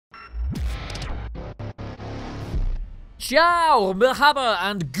Ciao, 𝗕𝗓𝗏,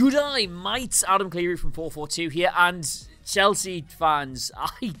 and good eye, mates. Adam Clery from FourFourTwo here, and Chelsea fans,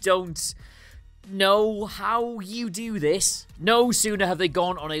 I don't know how you do this. No sooner have they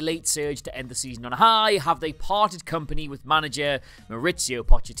gone on a late surge to end the season on a high, have they parted company with manager Mauricio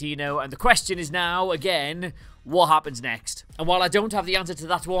Pochettino, and the question is now, again, what happens next? And while I don't have the answer to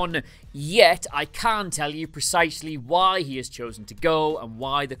that one yet, I can tell you precisely why he has chosen to go and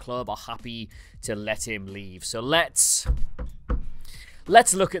why the club are happy to let him leave. So let's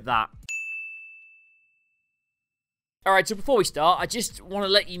look at that. Alright, so before we start, I just want to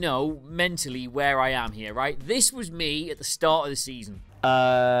let you know mentally where I am here, right? This was me at the start of the season.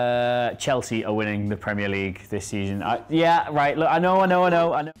 Chelsea are winning the Premier League this season. Yeah, right, look, I know.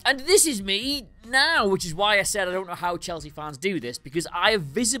 And this is me now, which is why I said I don't know how Chelsea fans do this, because I have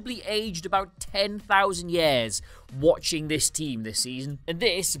visibly aged about 10,000 years watching this team this season. And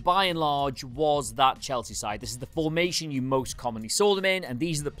this, by and large, was that Chelsea side. This is the formation you most commonly saw them in, and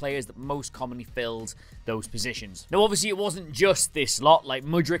these are the players that most commonly filled those positions. Now, obviously, it wasn't just this lot. Like,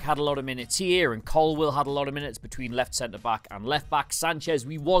 Mudryk had a lot of minutes here, and Colwill had a lot of minutes between left centre-back and left-back. Sanchez,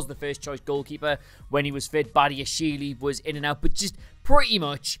 he was the first-choice goalkeeper when he was fit. 𝗫𝗫𝗍𝗫 was in and out, but just pretty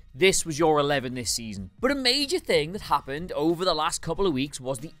much, this was your 11 this season. But a major thing that happened over the last couple of weeks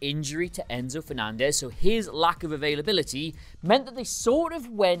was the injury to Enzo Fernandez, so his lack of availability meant that they sort of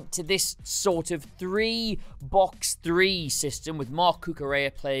went to this sort of 3-box-3 system with Marc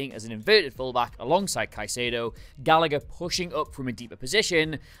Cucurella playing as an inverted fullback alongside Caicedo, Gallagher pushing up from a deeper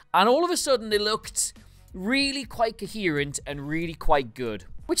position, and all of a sudden they looked really quite coherent and really quite good.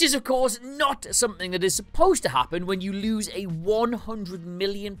 Which is, of course, not something that is supposed to happen when you lose a £100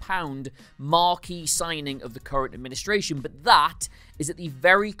 million marquee signing of the current administration, but that is at the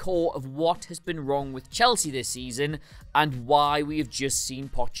very core of what has been wrong with Chelsea this season and why we have just seen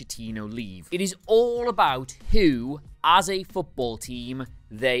Pochettino leave. It is all about who, as a football team,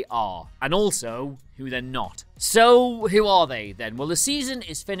 they are, and also who they're not. So, who are they then? Well, the season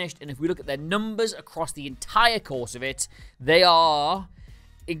is finished, and if we look at their numbers across the entire course of it, they are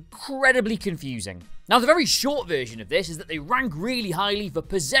incredibly confusing. Now, the very short version of this is that they rank really highly for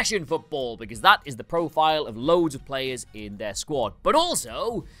possession football, because that is the profile of loads of players in their squad. But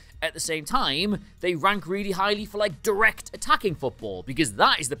also, at the same time, they rank really highly for, like, direct attacking football, because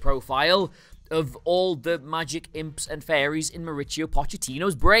that is the profile of all the magic imps and fairies in Mauricio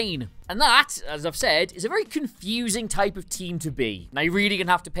Pochettino's brain. And that, as I've said, is a very confusing type of team to be. Now, you're really going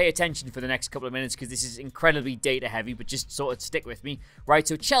to have to pay attention for the next couple of minutes because this is incredibly data heavy, but just sort of stick with me. Right,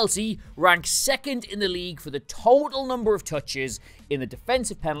 so Chelsea ranks second in the league for the total number of touches in the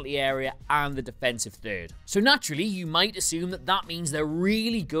defensive penalty area and the defensive third. So naturally, you might assume that that means they're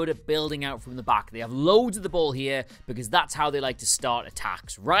really good at building out from the back. They have loads of the ball here because that's how they like to start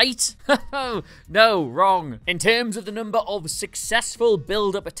attacks, right? No, wrong. In terms of the number of successful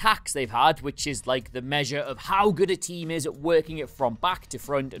build-up attacks they've had, which is like the measure of how good a team is at working it from back to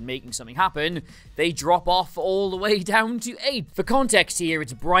front and making something happen, they drop off all the way down to 8th. For context here,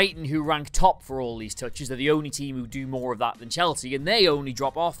 it's Brighton who rank top for all these touches. They're the only team who do more of that than Chelsea, and they only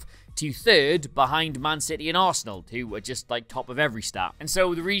drop off to 3rd behind Man City and Arsenal, who are just like top of every stat. And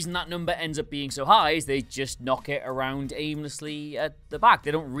so the reason that number ends up being so high is they just knock it around aimlessly at the back.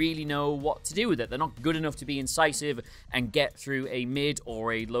 They don't really know what to do with it. They're not good enough to be incisive and get through a mid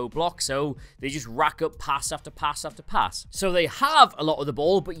or a low block, so they just rack up pass after pass after pass. So they have a lot of the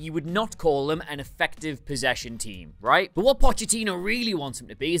ball, but you would not call them an effective possession team, right? But what Pochettino really wants them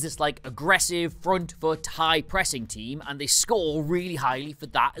to be is this like aggressive, front foot, high pressing team, and they score really highly for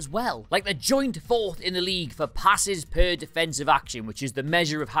that as well. Like, they're joint 4th in the league for passes per defensive action, which is the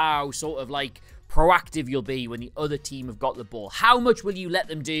measure of how sort of like proactive you'll be when the other team have got the ball. How much will you let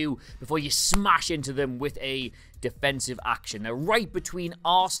them do before you smash into them with a defensive action? They're right between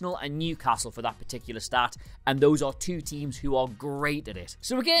Arsenal and Newcastle for that particular stat, and those are two teams who are great at it.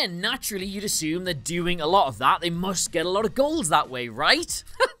 So again, naturally, you'd assume they're doing a lot of that. They must get a lot of goals that way, right?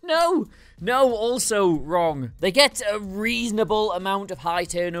 No, also wrong. They get a reasonable amount of high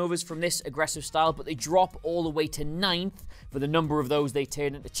turnovers from this aggressive style, but they drop all the way to 9th for the number of those they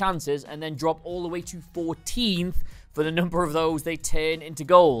turn into chances, and then drop all the way to 14th for the number of those they turn into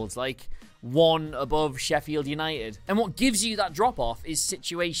goals. Like, 1 above Sheffield United. And what gives you that drop-off is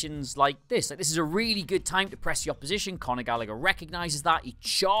situations like this. Like, this is a really good time to press the opposition. Conor Gallagher recognises that. He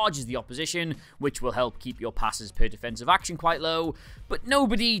charges the opposition, which will help keep your passes per defensive action quite low, but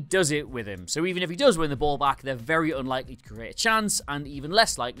nobody does it with him. So even if he does win the ball back, they're very unlikely to create a chance and even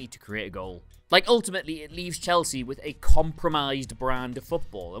less likely to create a goal. Like, ultimately, it leaves Chelsea with a compromised brand of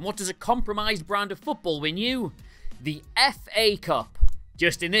football. And what does a compromised brand of football win you? The FA Cup.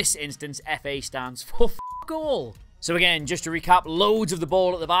 Just in this instance, FA stands for f*** all. So again, just to recap, loads of the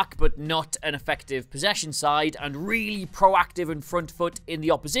ball at the back, but not an effective possession side, and really proactive and front foot in the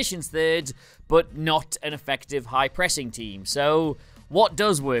opposition's third, but not an effective high pressing team. So what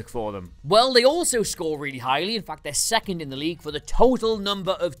does work for them? Well, they also score really highly. In fact, they're second in the league for the total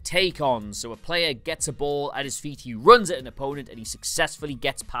number of take-ons. So a player gets a ball at his feet, he runs at an opponent, and he successfully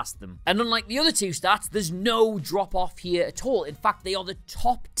gets past them. And unlike the other two stats, there's no drop-off here at all. In fact, they are the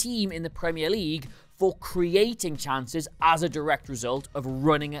top team in the Premier League for creating chances as a direct result of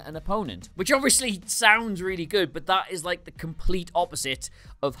running at an opponent. Which obviously sounds really good, but that is like the complete opposite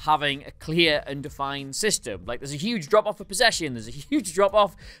of having a clear and defined system. Like, there's a huge drop-off for possession, there's a huge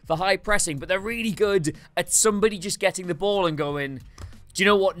drop-off for high pressing, but they're really good at somebody just getting the ball and going, do you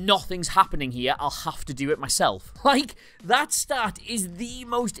know what? Nothing's happening here. I'll have to do it myself. Like, that stat is the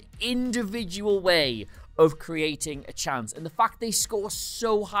most individual way of creating a chance, and the fact they score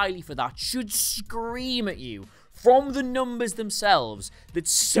so highly for that should scream at you from the numbers themselves that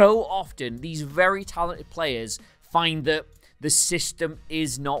so often these very talented players find that the system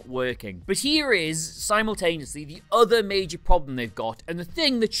is not working. But here is simultaneously the other major problem they've got, and the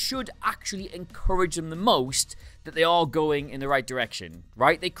thing that should actually encourage them the most, that they are going in the right direction,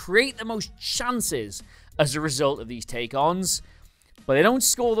 right? They create the most chances as a result of these take-ons, but they don't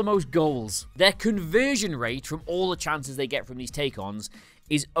score the most goals. Their conversion rate from all the chances they get from these take-ons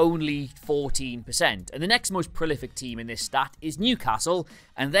is only 14%. And the next most prolific team in this stat is Newcastle,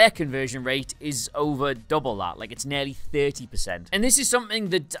 and their conversion rate is over double that. Like, it's nearly 30%. And this is something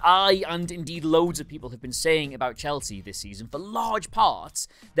that I, and indeed loads of people, have been saying about Chelsea this season. For large parts,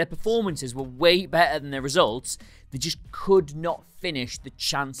 their performances were way better than their results. They just could not finish the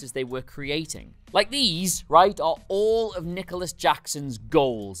chances they were creating. Like, these, right, are all of 𝗘𝗫𝗧𝗥𝗔-𝗧𝗜𝗍's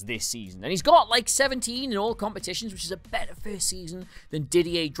goals this season. And he's got like 17 in all competitions, which is a better first season than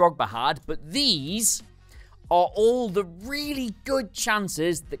𝗕𝗫𝗧𝗥𝗔 had. But these are all the really good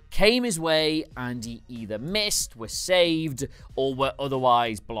chances that came his way and he either missed, were saved, or were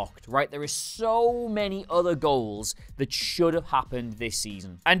otherwise blocked, right? There are so many other goals that should have happened this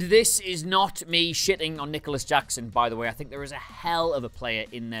season. And this is not me shitting on 𝗘𝗫𝗧𝗥𝗔, by the way. I think there is a hell of a player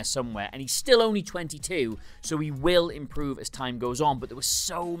in there somewhere, and he's still only 22, so he will improve as time goes on. But there were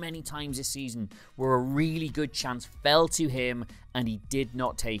so many times this season where a really good chance fell to him and he did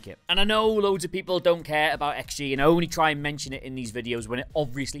not take it. And I know loads of people don't care about XG and only try and mention it in these videos when it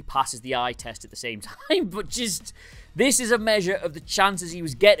obviously passes the eye test at the same time, but just, this is a measure of the chances he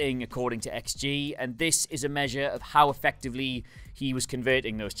was getting according to XG, and this is a measure of how effectively he was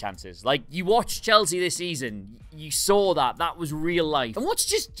converting those chances. Like, you watched Chelsea this season, you saw that. That was real life. And what's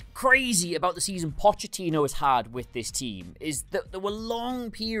just crazy about the season Pochettino has had with this team is that there were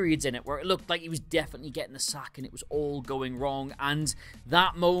long periods in it where it looked like he was definitely getting the sack and it was all going wrong. And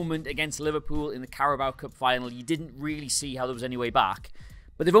that moment against Liverpool in the Carabao Cup final, you didn't really see how there was any way back.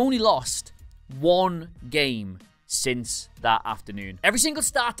 But they've only lost one game since that afternoon. Every single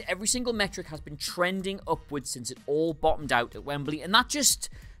stat, every single metric has been trending upwards since it all bottomed out at Wembley, and that just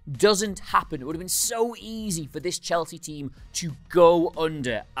doesn't happen. It would have been so easy for this Chelsea team to go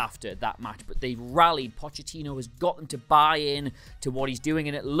under after that match, but they've rallied. Pochettino has got them to buy in to what he's doing,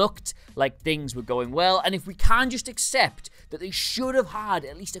 and it looked like things were going well. And if we can just accept that they should have had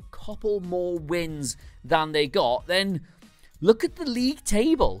at least a couple more wins than they got, then look at the league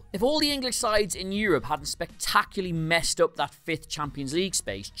table. If all the English sides in Europe hadn't spectacularly messed up that 5th Champions League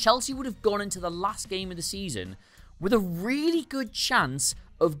space, Chelsea would have gone into the last game of the season with a really good chance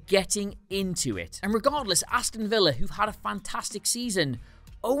of getting into it. And regardless, Aston Villa, who've had a fantastic season,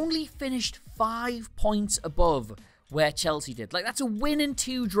 only finished 5 points above where Chelsea did. Like, that's a win and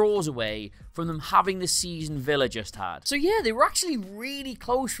 2 draws away from them having the season Villa just had. So yeah, they were actually really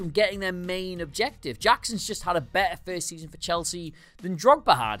close from getting their main objective. Jackson's just had a better first season for Chelsea than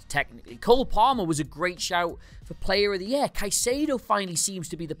Drogba had, technically. Cole Palmer was a great shout for Player of the Year. Caicedo finally seems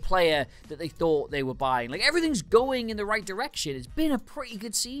to be the player that they thought they were buying. Like, everything's going in the right direction. It's been a pretty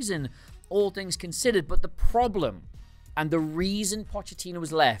good season, all things considered. But the problem, and the reason Pochettino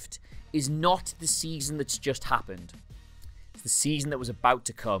was left, is not the season that's just happened. It's the season that was about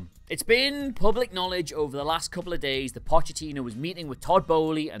to come. It's been public knowledge over the last couple of days that Pochettino was meeting with Todd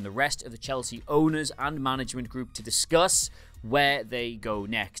Boehly and the rest of the Chelsea owners and management group to discuss where they go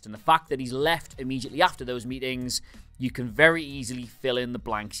next. And the fact that he's left immediately after those meetings, you can very easily fill in the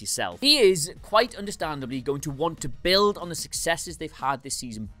blanks yourself. He is, quite understandably, going to want to build on the successes they've had this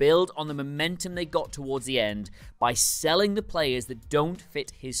season, build on the momentum they got towards the end by selling the players that don't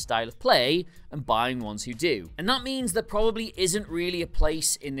fit his style of play and buying ones who do. And that means there probably isn't really a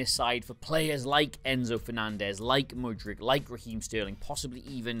place in this side for players like Enzo Fernandez, like Mudryk, like Raheem Sterling, possibly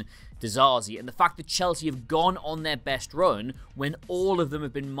even 𝗍𝗧𝗏. And the fact that Chelsea have gone on their best run when all of them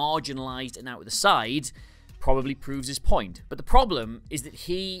have been marginalised and out of the side probably proves his point. But the problem is that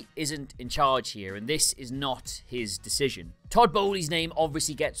he isn't in charge here, and this is not his decision. Todd Boehly's name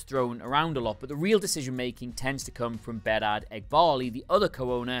obviously gets thrown around a lot, but the real decision-making tends to come from 𝗵𝗵𝗍𝗧𝗏, the other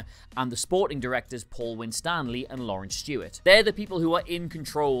co-owner, and the sporting directors Paul Winstanley and Lawrence Stewart. They're the people who are in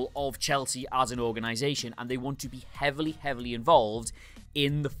control of Chelsea as an organisation, and they want to be heavily, heavily involved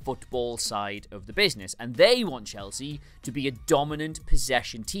in the football side of the business. And they want Chelsea to be a dominant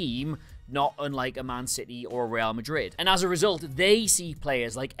possession team, not unlike a Man City or a Real Madrid. And as a result, they see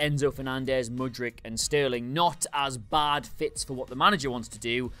players like Enzo Fernandez, Mudryk and Sterling not as bad fits for what the manager wants to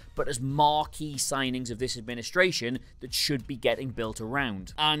do, but as marquee signings of this administration that should be getting built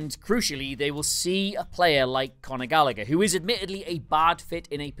around. And crucially, they will see a player like Conor Gallagher, who is admittedly a bad fit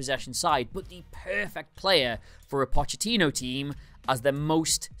in a possession side, but the perfect player for a Pochettino team, as their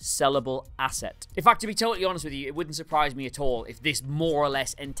most sellable asset. In fact, to be totally honest with you, it wouldn't surprise me at all if this more or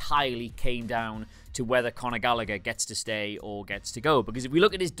less entirely came down to whether Conor Gallagher gets to stay or gets to go. Because if we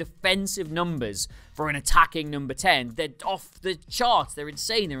look at his defensive numbers for an attacking number 10, they're off the charts. They're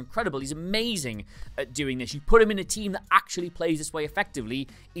insane. They're incredible. He's amazing at doing this. You put him in a team that actually plays this way effectively,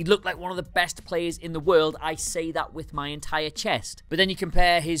 he'd look like one of the best players in the world. I say that with my entire chest. But then you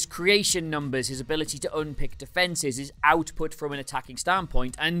compare his creation numbers, his ability to unpick defenses, his output from an attacking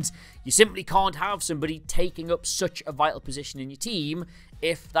standpoint, and you simply can't have somebody taking up such a vital position in your team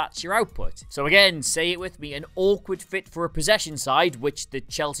if that's your output. So again, say it with me, an awkward fit for a possession side, which the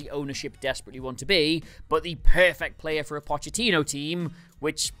Chelsea ownership desperately want to be, but the perfect player for a Pochettino team,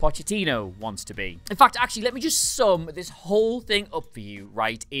 which Pochettino wants to be. In fact, actually, let me just sum this whole thing up for you,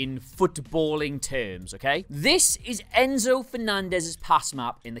 right, in footballing terms, okay? This is Enzo Fernandez's pass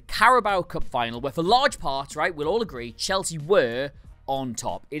map in the Carabao Cup final, where for large parts, right, we'll all agree, Chelsea were on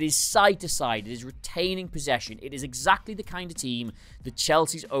top. It is side to side. It is retaining possession. It is exactly the kind of team that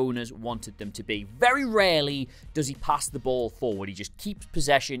Chelsea's owners wanted them to be. Very rarely does he pass the ball forward. He just keeps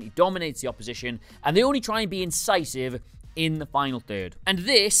possession. He dominates the opposition, and they only try and be incisive in the final third. And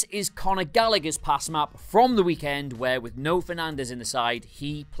this is Conor Gallagher's pass map from the weekend, where with no Fernandez in the side,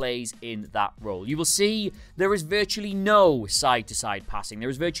 he plays in that role. You will see there is virtually no side-to-side passing. There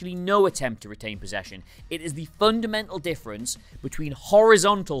is virtually no attempt to retain possession. It is the fundamental difference between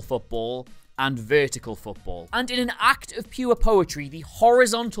horizontal football and vertical football. And in an act of pure poetry, the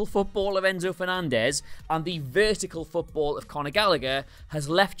horizontal football of Enzo Fernandez and the vertical football of Conor Gallagher has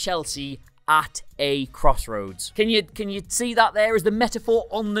left Chelsea at a crossroads. Can you see that there? Is the metaphor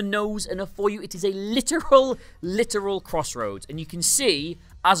on the nose enough for you? It is a literal crossroads. And you can see,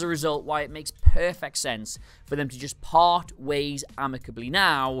 as a result, why it makes perfect sense for them to just part ways amicably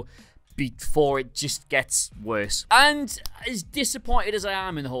now, before it just gets worse. And as disappointed as I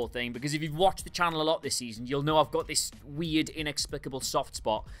am in the whole thing, because if you've watched the channel a lot this season, you'll know I've got this weird, inexplicable soft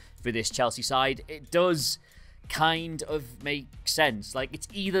spot for this Chelsea side. It does kind of make sense. Like, it's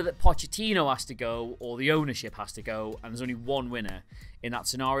either that Pochettino has to go or the ownership has to go, and there's only one winner in that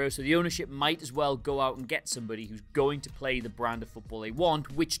scenario. So the ownership might as well go out and get somebody who's going to play the brand of football they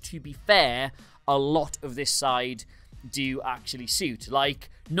want, which, to be fair, a lot of this side do actually suit. Like,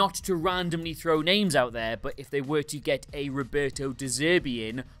 not to randomly throw names out there, but if they were to get a Roberto De Zerbi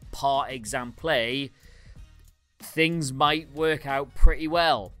in par exemple, things might work out pretty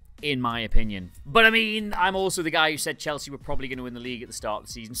well, in my opinion. But I mean, I'm also the guy who said Chelsea were probably going to win the league at the start of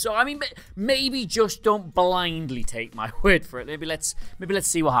the season. So I mean, maybe just don't blindly take my word for it. Maybe let's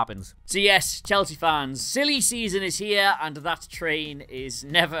see what happens. So yes, Chelsea fans, silly season is here, and that train is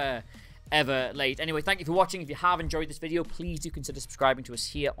never ever late. Anyway, thank you for watching. If you have enjoyed this video, please do consider subscribing to us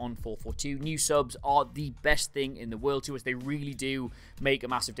here on FourFourTwo. New subs are the best thing in the world to us. They really do make a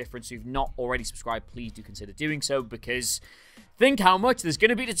massive difference. So if you've not already subscribed, please do consider doing so, because think how much there's going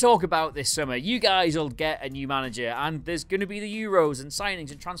to be to talk about this summer. You guys will get a new manager, and there's going to be the Euros and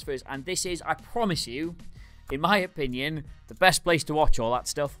signings and transfers, and this is, I promise you, in my opinion, the best place to watch all that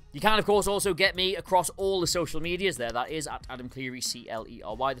stuff. You can, of course, also get me across all the social medias there. That is at Adam Clery,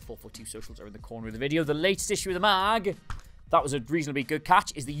 CLERY. The FourFourTwo socials are in the corner of the video. The latest issue of the mag, that was a reasonably good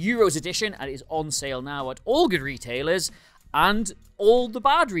catch, is the Euros edition, and it is on sale now at all good retailers and all the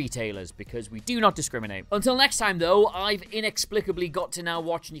bad retailers, because we do not discriminate. Until next time, though, I've inexplicably got to now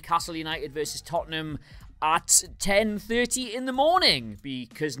watch Newcastle United versus Tottenham at 10:30 in the morning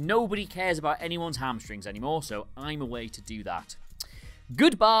because nobody cares about anyone's hamstrings anymore, so I'm away to do that.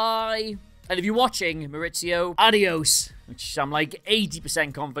 Goodbye! And if you're watching, Mauricio, adios, which I'm like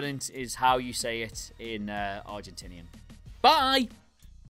 80% confident is how you say it in Argentinian. Bye!